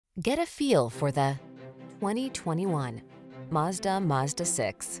Get a feel for the 2021 Mazda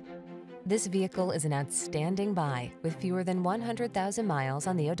Mazda6. This vehicle is an outstanding buy with fewer than 100,000 miles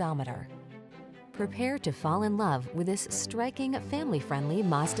on the odometer. Prepare to fall in love with this striking, family-friendly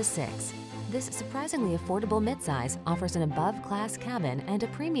Mazda 6. This surprisingly affordable midsize offers an above-class cabin and a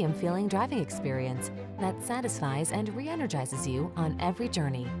premium-feeling driving experience that satisfies and re-energizes you on every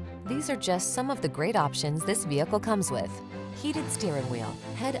journey. These are just some of the great options this vehicle comes with: heated steering wheel,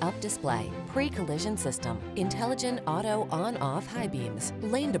 head-up display, pre-collision system, intelligent auto on-off high beams,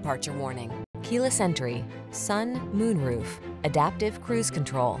 lane departure warning, keyless entry, sun, moonroof, adaptive cruise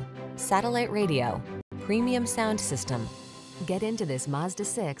control, satellite radio, premium sound system. Get into this Mazda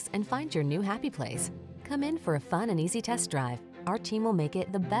 6 and find your new happy place. Come in for a fun and easy test drive. Our team will make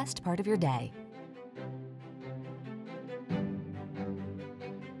it the best part of your day.